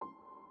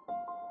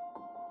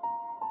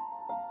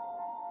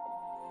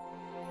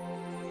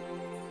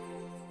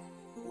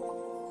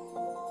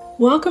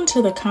Welcome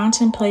to the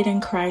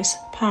Contemplating Christ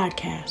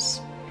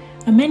podcast,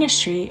 a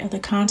ministry of the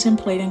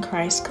Contemplating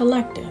Christ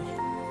Collective,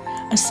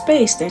 a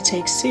space that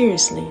takes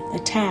seriously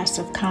the task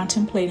of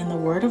contemplating the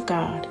Word of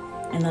God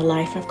and the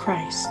life of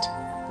Christ.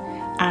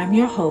 I'm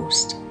your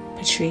host,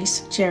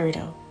 Patrice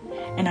Jerido,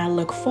 and I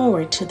look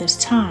forward to this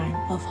time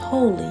of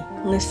holy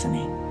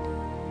listening.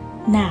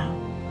 Now,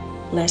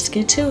 let's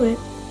get to it.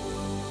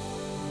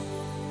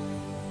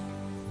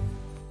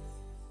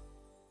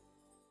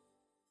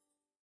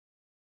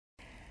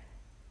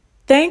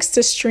 Thanks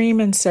to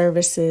streaming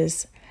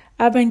services,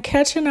 I've been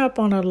catching up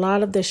on a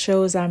lot of the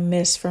shows I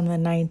missed from the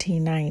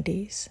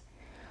 1990s.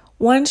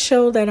 One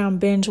show that I'm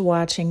binge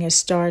watching is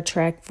Star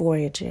Trek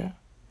Voyager.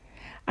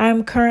 I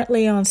am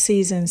currently on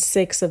season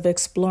 6 of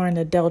exploring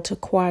the Delta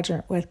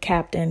Quadrant with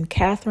Captain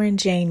Kathryn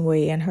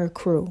Janeway and her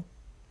crew.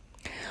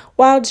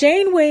 While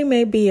Janeway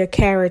may be a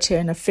character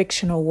in a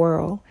fictional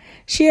world,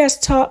 she has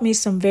taught me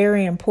some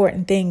very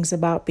important things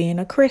about being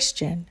a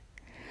Christian.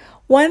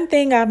 One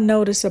thing I've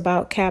noticed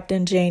about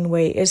Captain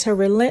Janeway is her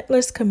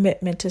relentless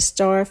commitment to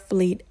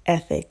Starfleet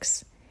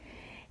ethics.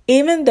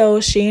 Even though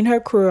she and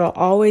her crew are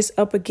always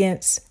up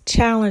against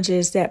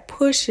challenges that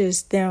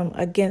pushes them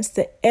against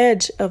the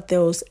edge of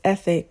those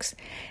ethics,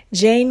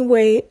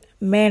 Janeway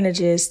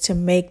manages to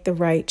make the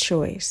right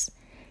choice,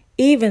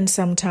 even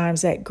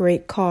sometimes at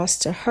great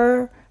cost to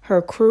her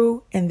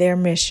crew, and their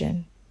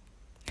mission.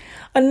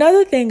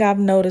 Another thing I've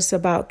noticed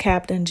about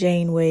Captain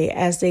Janeway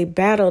as they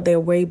battle their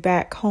way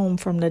back home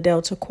from the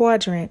Delta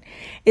Quadrant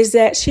is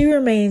that she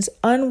remains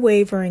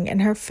unwavering in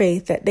her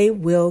faith that they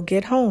will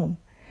get home.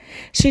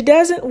 She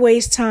doesn't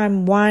waste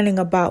time whining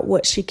about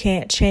what she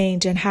can't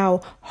change and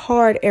how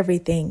hard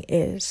everything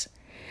is.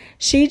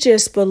 She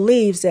just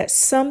believes that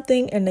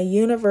something in the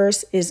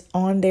universe is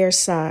on their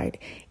side,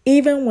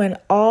 even when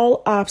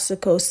all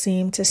obstacles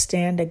seem to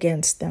stand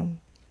against them.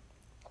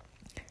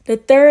 The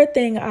third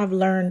thing I've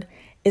learned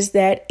is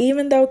that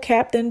even though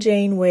Captain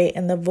Janeway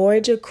and the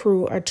Voyager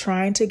crew are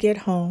trying to get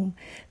home,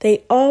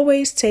 they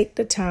always take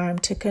the time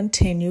to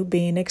continue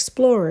being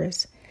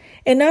explorers.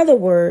 In other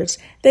words,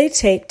 they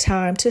take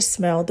time to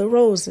smell the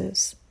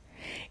roses,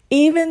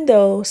 even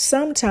though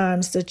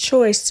sometimes the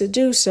choice to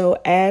do so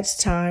adds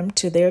time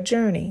to their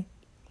journey.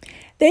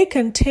 They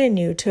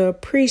continue to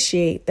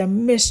appreciate the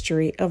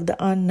mystery of the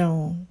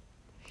unknown.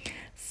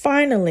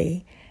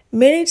 Finally,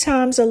 many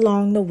times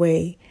along the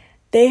way,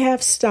 they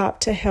have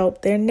stopped to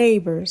help their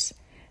neighbors.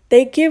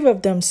 They give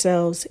of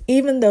themselves,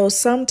 even though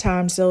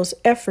sometimes those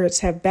efforts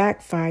have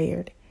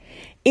backfired.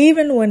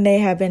 Even when they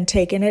have been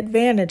taken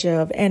advantage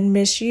of and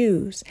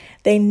misused,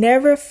 they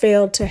never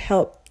fail to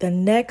help the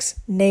next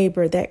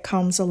neighbor that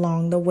comes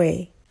along the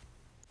way.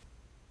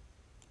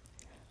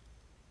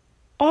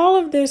 All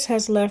of this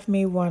has left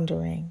me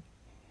wondering,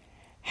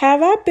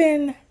 have I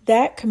been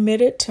that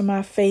committed to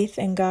my faith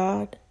in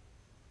God?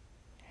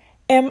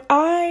 Am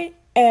I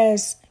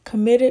as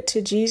committed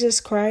to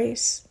Jesus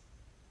Christ?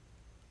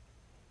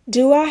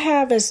 Do I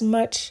have as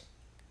much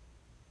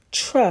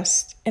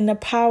trust in the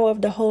power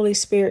of the Holy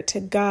Spirit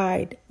to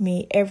guide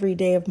me every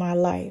day of my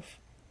life?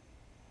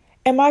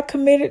 Am I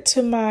committed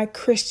to my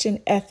Christian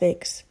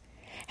ethics?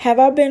 Have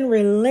I been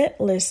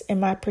relentless in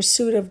my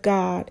pursuit of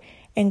God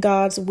and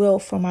God's will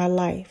for my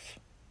life?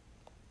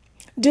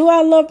 Do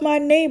I love my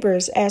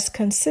neighbors as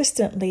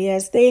consistently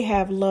as they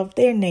have loved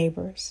their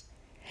neighbors?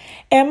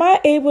 Am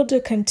I able to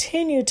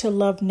continue to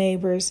love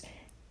neighbors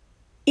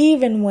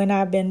even when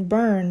I've been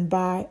burned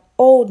by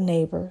old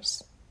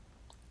neighbors?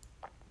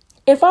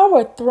 If I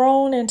were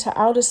thrown into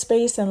outer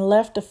space and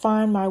left to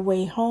find my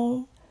way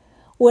home,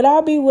 would I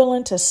be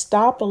willing to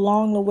stop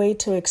along the way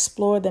to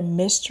explore the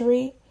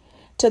mystery,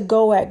 to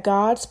go at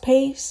God's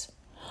pace?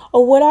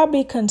 Or would I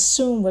be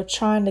consumed with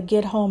trying to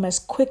get home as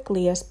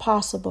quickly as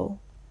possible?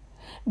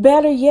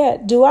 Better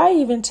yet, do I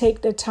even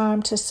take the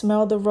time to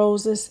smell the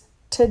roses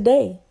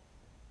today?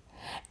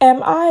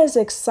 Am I as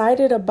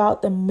excited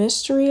about the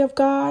mystery of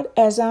God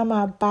as I'm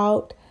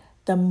about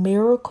the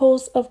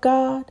miracles of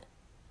God?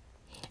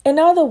 In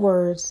other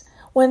words,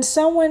 when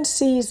someone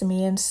sees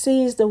me and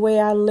sees the way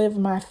I live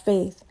my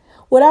faith,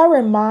 would I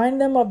remind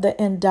them of the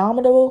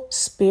indomitable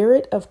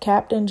spirit of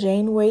Captain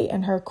Janeway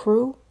and her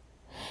crew?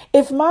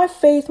 If my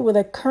faith were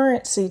the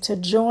currency to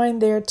join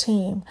their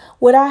team,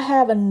 would I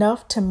have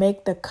enough to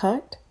make the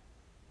cut?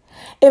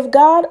 If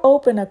God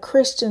opened a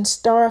Christian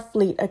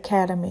Starfleet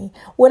Academy,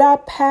 would I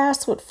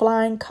pass with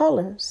flying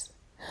colors?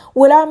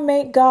 Would I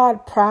make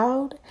God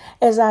proud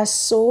as I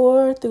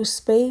soar through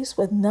space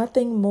with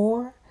nothing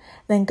more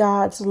than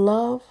God's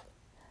love,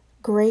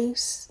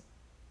 grace,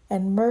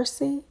 and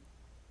mercy?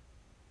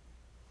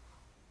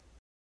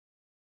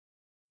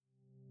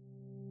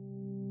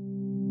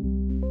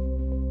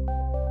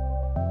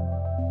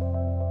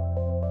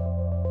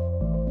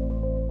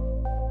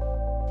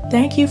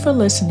 Thank you for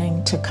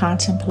listening to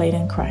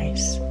Contemplating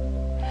Christ.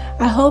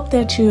 I hope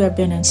that you have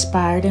been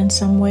inspired in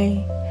some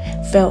way,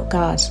 felt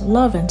God's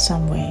love in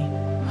some way,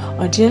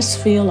 or just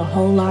feel a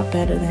whole lot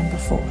better than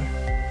before.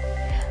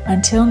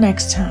 Until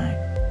next time,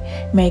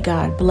 may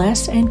God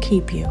bless and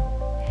keep you.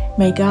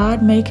 May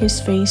God make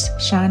his face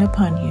shine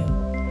upon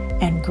you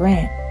and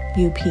grant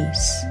you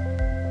peace.